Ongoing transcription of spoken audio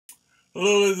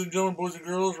Hello, ladies and gentlemen, boys and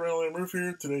girls. Randall M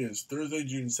here. Today is Thursday,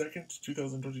 June 2nd,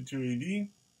 2022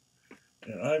 AD.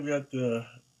 And I've got the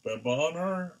P.O.Box,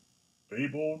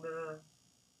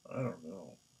 I don't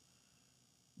know,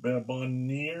 P.O.Box.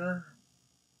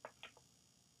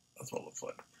 That's what it looks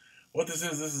like. What this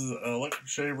is an electric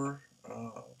shaver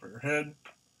for your head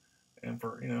and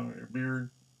for, your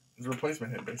beard. It's a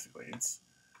replacement head, basically. It's,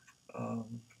 I'll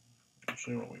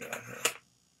show you what we got here.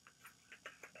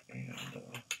 And,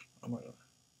 I'm not gonna,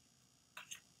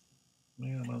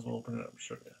 man, I might as well open it up and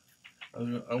show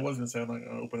you. I was gonna say I'm not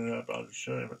gonna open it up, I'll just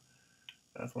show you, but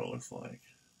that's what it looks like.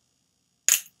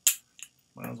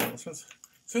 Might as well,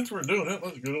 since we're doing it,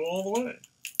 let's go all the way,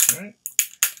 right?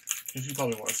 Because you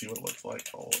probably want to see what it looks like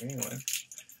all the way anyway.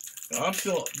 Now, I'm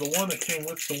still, the one that came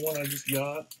with the one I just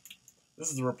got,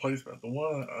 this is the replacement. The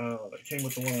one that came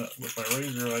with the one with my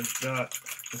razor I just got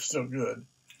is still good.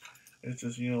 It's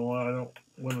just, you know what, I don't,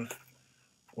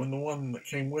 when the one that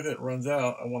came with it runs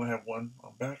out, I want to have one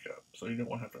on backup, so you don't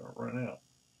want to have to run out.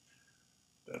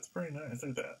 That's very nice.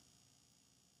 Look at that.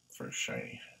 It's very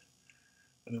shiny.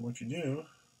 And then what you do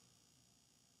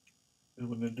is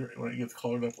when it gets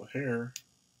clogged up with hair,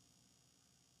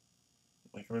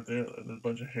 like right there, there's a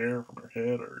bunch of hair from your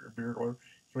head or your beard or whatever,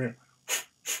 come here,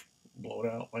 blow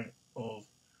it out like those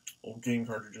old game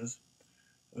cartridges,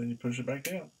 and then you push it back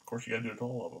down. Of course, you got to do it to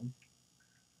all of them.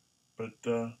 But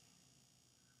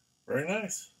very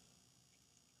nice.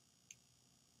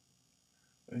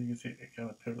 And you can see it kind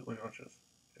of pivots. Look, watch this.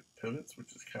 It pivots,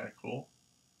 which is kind of cool.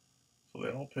 So they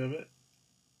all pivot.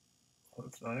 Oh,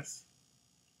 that's nice.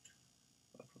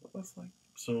 That's what it looks like.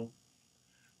 So,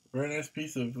 very nice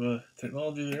piece of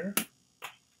technology there.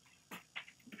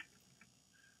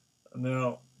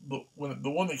 Now, the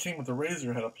one that came with the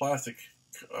razor had a plastic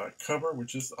cover,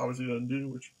 which this obviously doesn't do,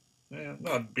 which,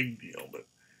 not a big deal, but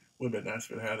would have been nice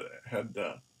if it had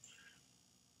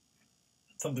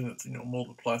something that's,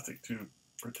 molded plastic to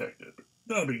protect it. But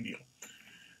not a big deal.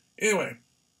 Anyway,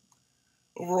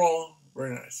 overall,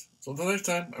 very nice. So until next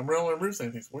time, I'm Randall M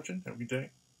saying thanks for watching. Have a good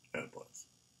day. God bless.